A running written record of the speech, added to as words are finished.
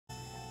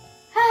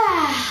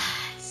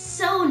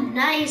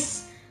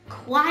nice,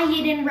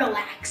 quiet, and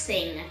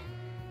relaxing.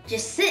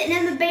 Just sitting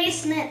in the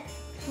basement,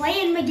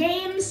 playing my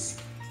games.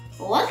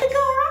 What could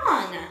go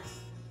wrong?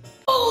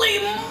 Holy,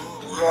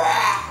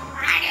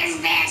 what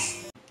is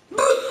this?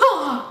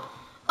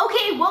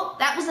 Okay, well,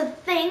 that was a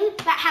thing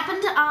that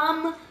happened.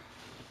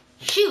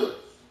 Shoot.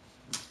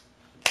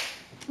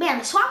 Man,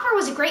 the Swapper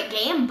was a great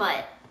game,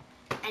 but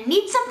I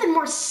need something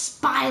more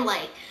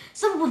spy-like,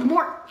 something with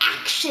more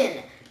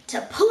action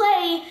to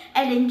play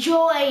and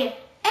enjoy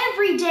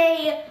every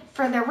day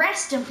for the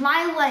rest of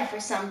my life or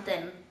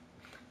something.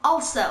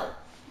 Also,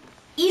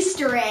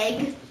 Easter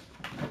egg.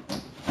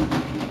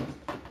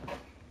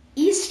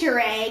 Easter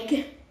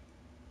egg.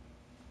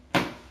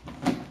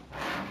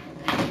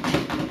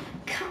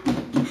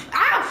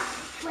 Ah,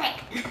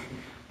 frick.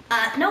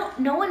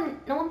 No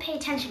one pay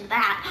attention to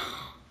that.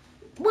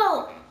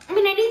 Well, I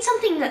mean, I need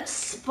something that's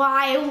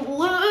spy.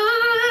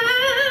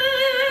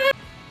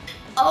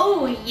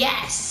 Oh,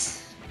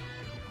 yes.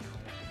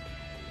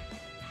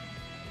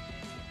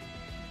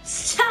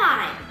 It's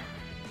time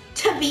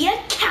to be a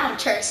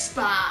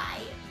counter-spy.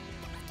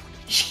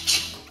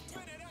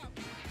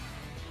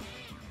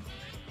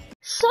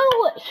 So,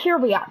 here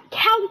we are,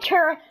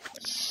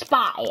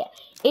 CounterSpy.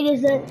 It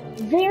is a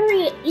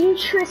very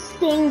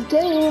interesting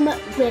game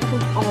with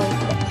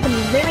some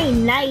very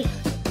nice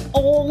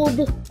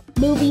old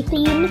movie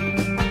themes,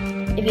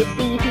 if you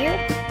see here.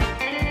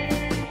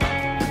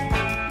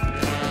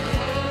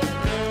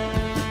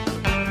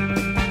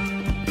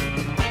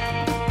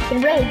 You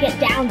can really get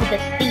down to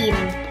this theme.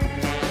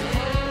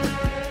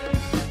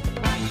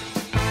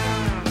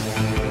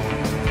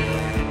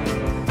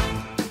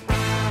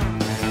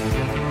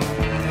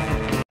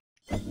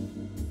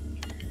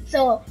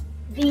 So,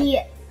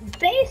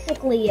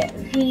 basically,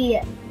 the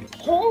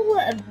whole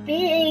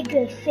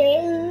big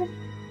thing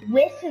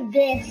with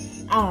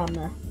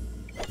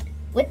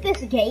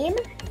this game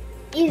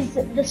is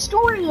the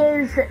story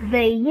is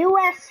the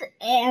US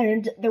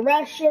and the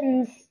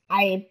Russians,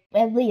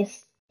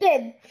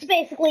 it's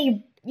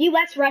basically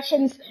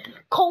US-Russians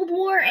Cold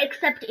War,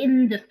 except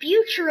in the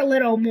future a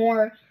little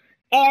more,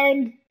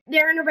 and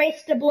they're in a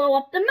race to blow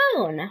up the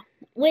moon,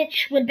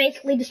 which would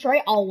basically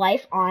destroy all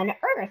life on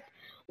Earth,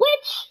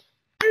 which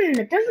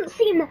doesn't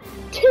seem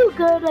too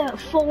good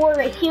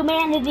for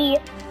humanity,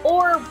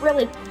 or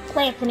really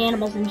plants and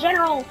animals in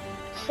general,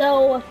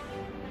 so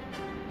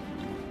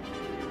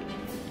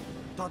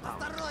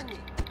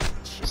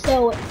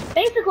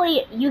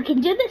basically you can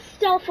do this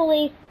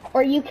stealthily,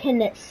 or you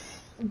can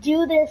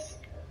do this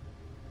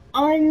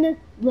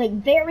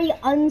very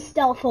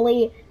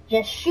unstealthily,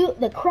 just shoot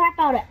the crap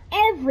out of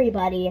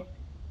everybody.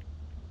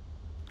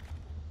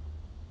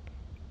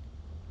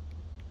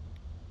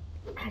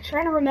 I'm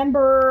trying to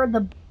remember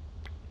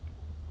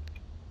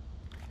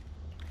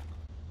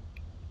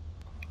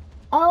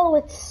Oh,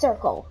 it's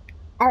circle.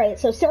 Alright,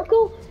 so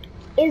circle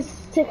is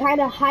to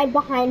kind of hide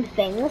behind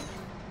things.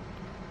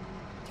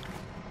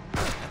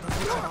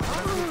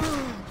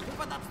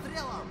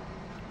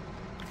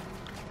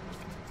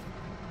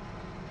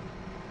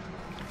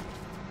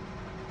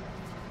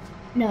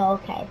 No,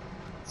 okay.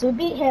 So we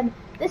beat him.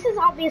 This is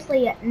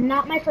obviously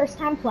not my first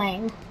time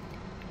playing.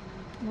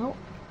 Nope.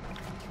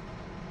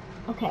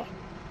 Okay.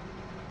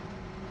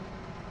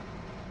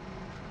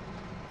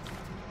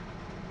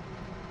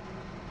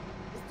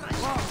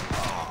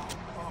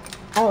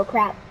 Oh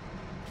crap.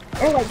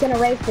 They're like gonna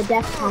raise the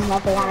DEFCON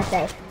level, I wanna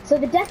say. So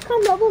the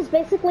DEFCON level is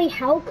basically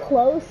how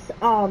close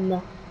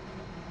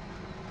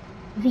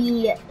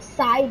the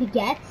side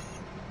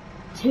gets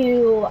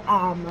to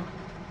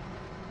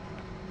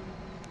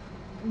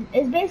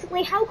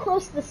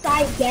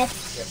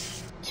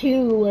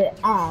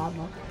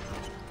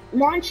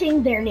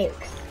launching their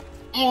nukes.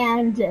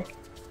 And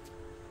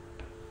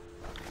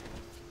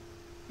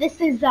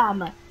this is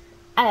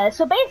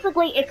so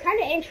basically it's kind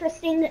of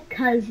interesting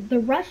because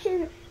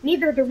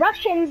neither the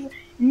Russians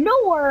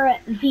nor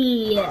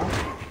the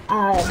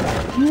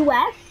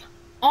US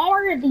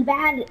are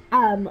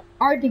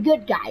the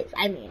good guys.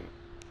 I mean,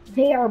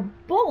 they are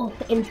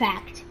both, in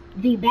fact,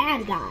 the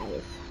bad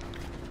guys.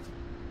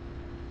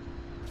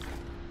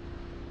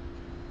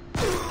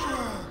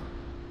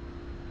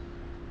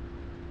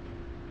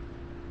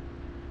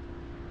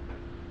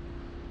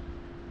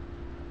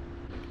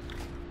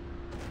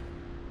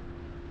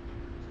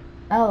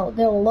 Oh,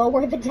 they'll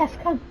lower the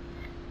DEFCON.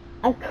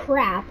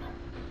 Crap.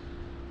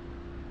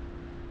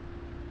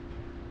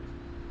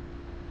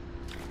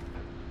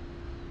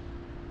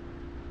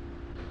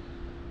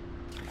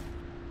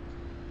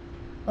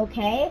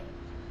 Okay.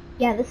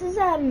 Yeah, this is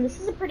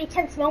a pretty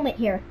tense moment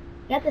here.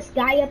 Got this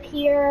guy up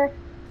here.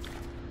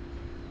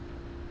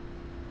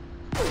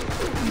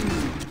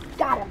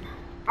 Got him.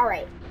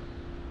 Alright.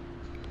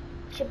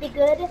 Should be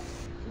good.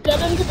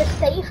 Get into the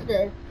safe.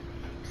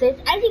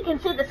 As you can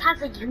see, this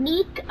has a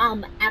unique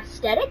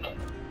aesthetic.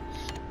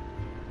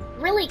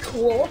 Really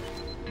cool.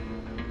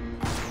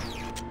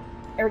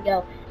 There we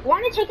go. You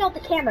want to check out the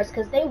cameras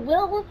because they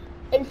will,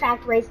 in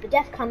fact, raise the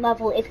DEFCON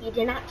level if you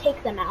do not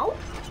take them out.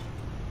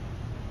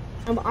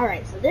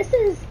 Alright, so this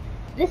is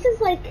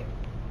like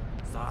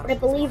what I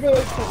believe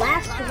is the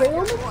last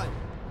room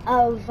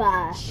of,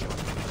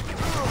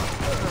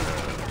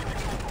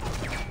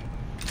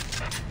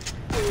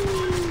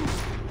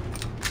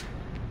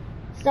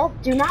 So,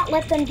 do not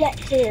let them get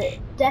to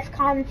DEF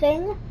CON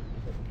thing.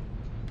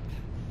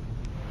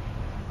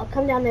 I'll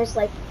come down, there's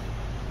like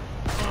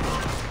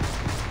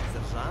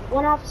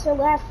one officer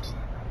left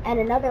and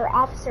another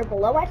officer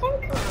below, I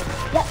think.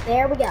 Yep,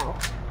 there we go.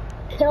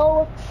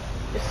 Kill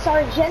the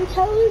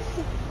Sargentos.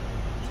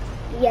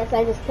 Yes,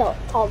 I just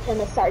called him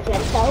a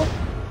Sargento.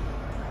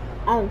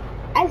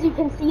 As you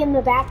can see in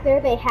the back there,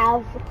 they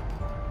have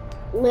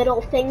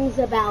little things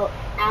about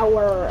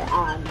our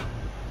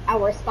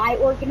spy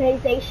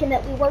organization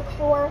that we work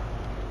for.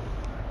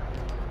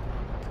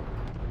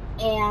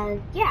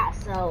 And yeah,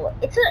 so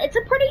it's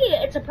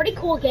a pretty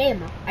cool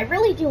game. I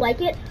really do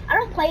like it. I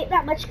don't play it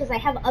that much because I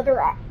have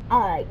other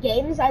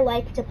games I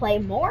like to play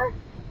more.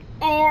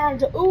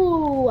 And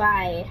ooh,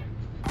 what's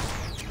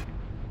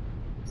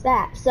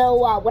that?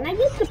 So when I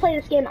used to play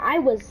this game, I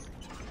was.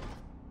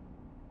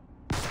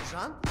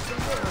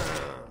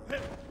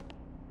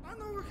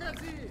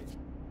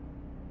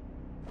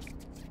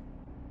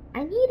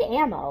 I need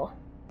ammo.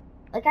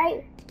 Like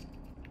I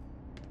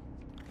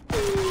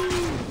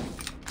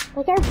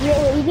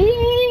really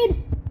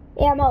need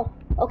ammo.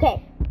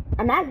 Okay,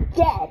 I'm not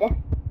dead.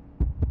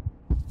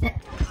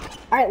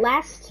 Alright,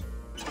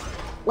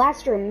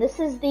 last room. This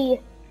is the...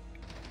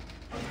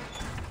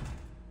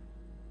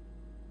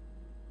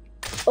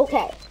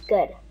 Okay,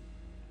 good.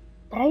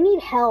 But I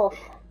need health.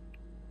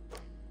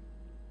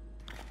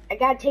 I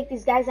gotta take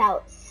these guys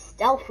out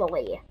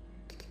stealthily.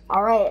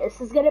 Alright,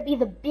 this is gonna be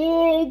the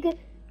big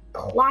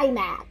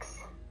climax.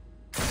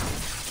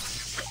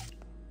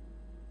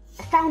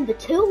 I found the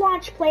 2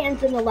 launch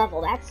plans in the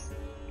level. That's...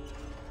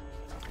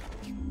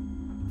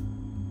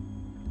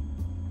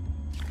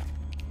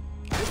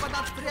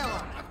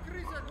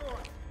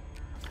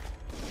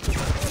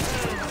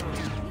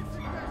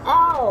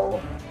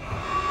 Oh.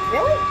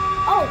 Really?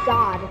 Oh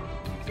god.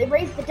 They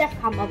raised the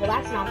DEFCON level.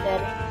 That's not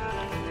good.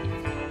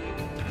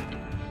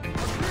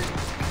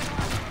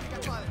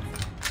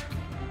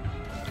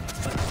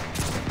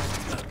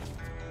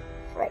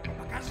 Frick.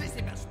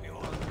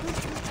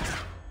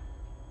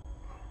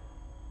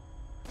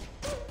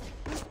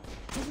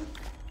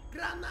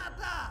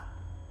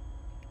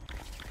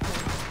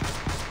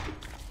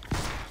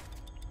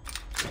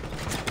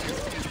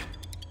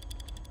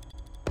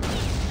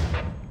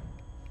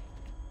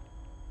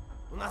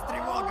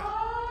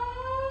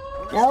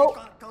 No.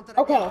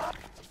 Okay.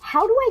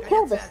 How do I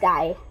kill this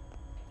guy?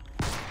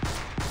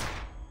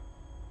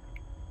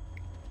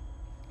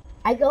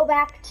 I go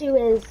back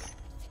to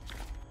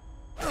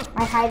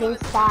my hiding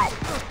spot.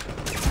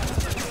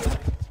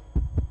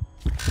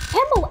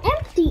 Ammo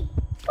empty.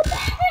 What the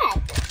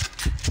heck?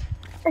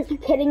 Are you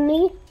kidding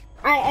me?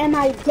 Am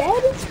I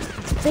dead?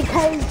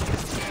 Because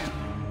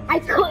I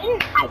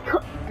couldn't.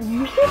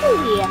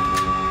 Really?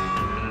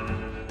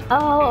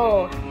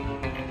 Oh.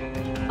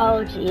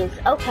 Oh, jeez.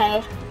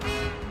 Okay.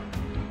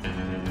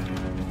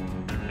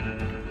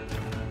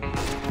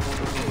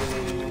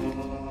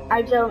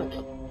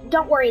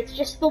 Don't worry, it's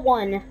just the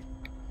one.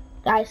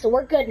 Guys, so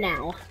we're good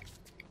now.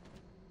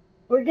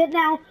 We're good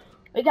now.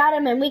 We got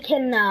him and we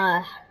can,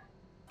 lower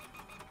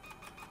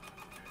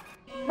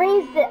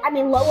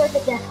the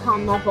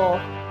DEFCON level.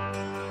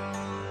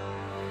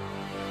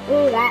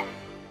 Ooh, that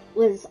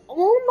was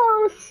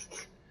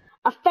almost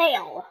a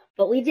fail,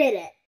 but we did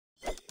it.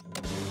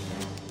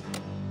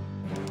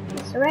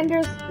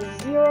 Surrenders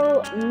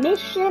 0,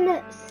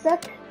 mission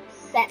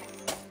success.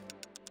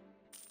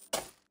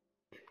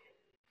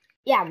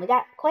 Yeah, we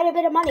got quite a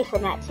bit of money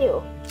from that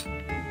too.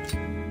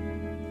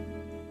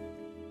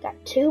 Got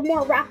 2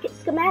 more rocket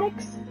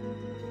schematics.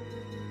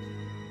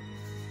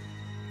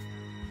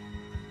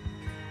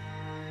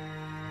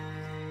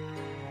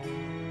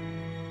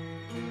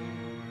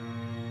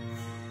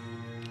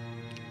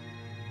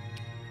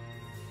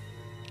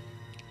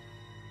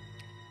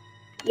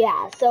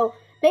 Yeah, so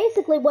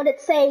basically what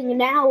it's saying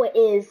now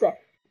is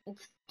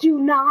do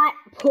not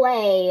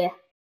play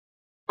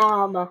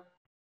on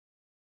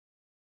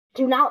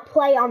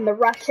the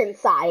Russian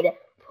side,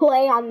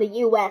 play on the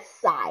US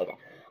side.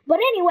 But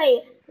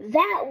anyway,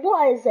 that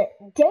was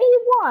day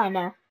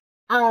 1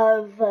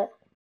 of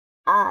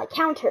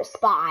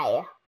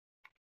CounterSpy.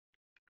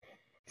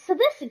 So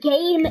this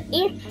game,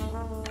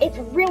 it's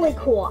really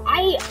cool.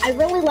 I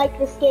really like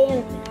this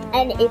game,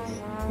 and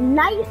it's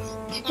nice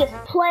to just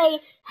play,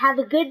 have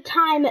a good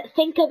time,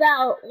 think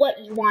about what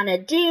you want to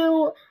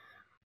do.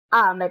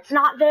 It's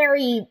not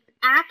very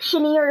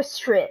action-y or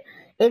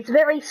it's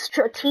very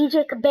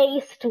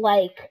strategic-based,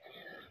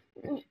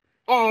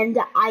 and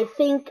I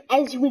think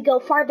as we go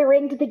farther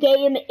into the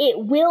game, it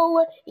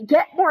will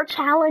get more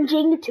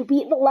challenging to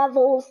beat the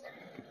levels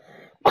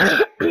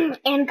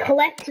and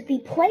collect the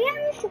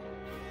plans.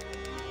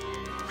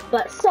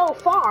 But so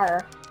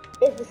far,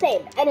 it's the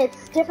same, and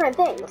it's different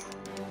things.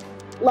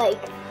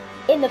 Like,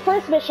 in the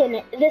first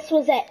mission, this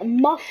was at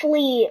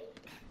Muffley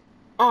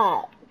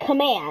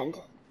Command.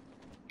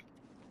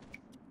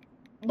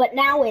 But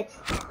now it's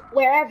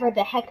wherever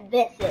the heck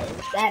this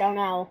is. I don't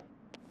know.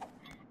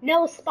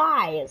 No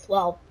spies.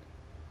 Well,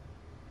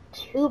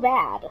 too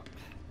bad.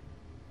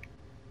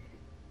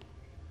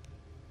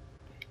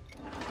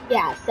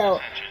 Yeah, so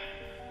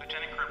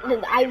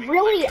I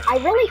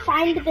really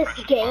find this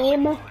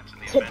game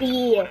to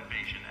be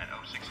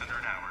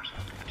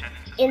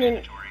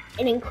an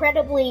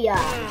incredibly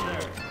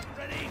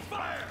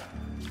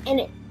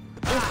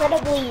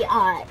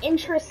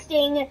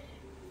interesting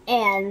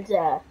and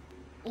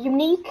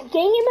unique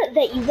game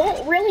that you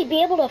won't really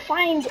be able to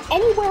find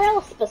anywhere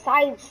else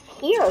besides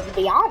here, to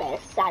be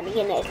honest. I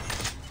mean,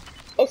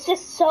 it's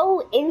just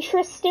so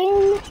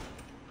interesting,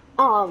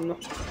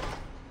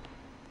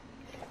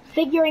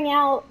 figuring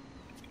out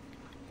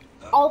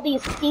all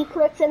these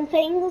secrets and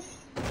things.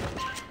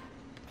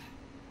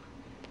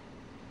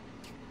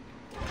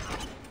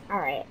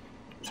 Alright.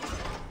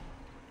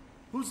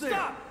 Who's there?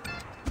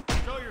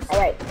 Show yourself.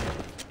 Alright.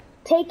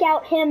 Take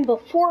out him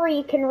before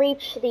he can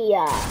reach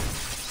the,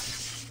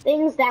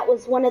 things. That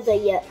was one of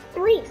the,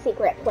 3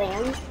 secret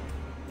plans.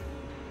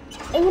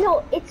 And you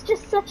know, it's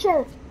just such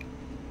an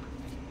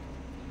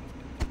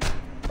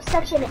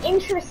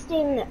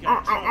interesting,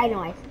 I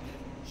know,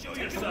 Show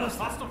yourself.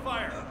 Hostile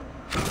fire.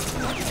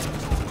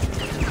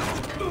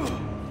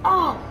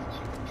 oh,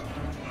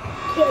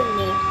 kidding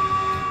me.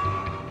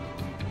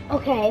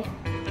 Okay.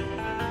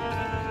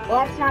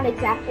 Well, that's not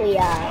exactly,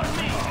 On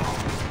me.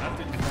 That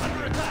didn't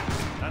under attack.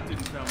 That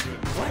didn't sound good.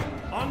 What?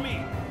 On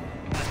me.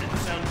 That didn't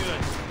sound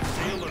good.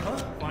 Stay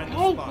alert. Find the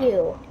thank spot.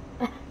 you.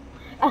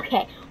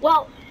 Okay,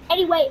 well,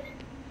 anyway,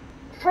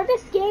 for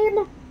this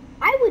game,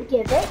 I would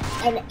give it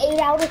an 8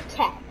 out of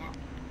 10.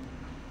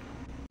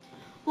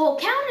 Well,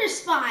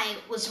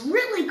 CounterSpy was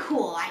really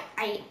cool.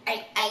 I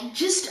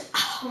just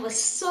was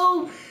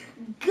so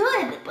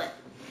good,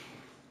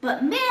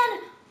 but man,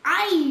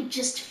 I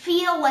just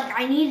feel like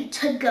I need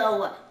to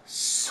go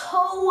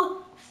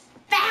so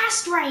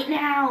fast right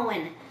now,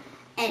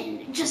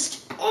 and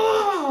just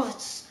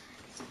it's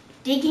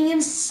digging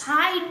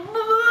inside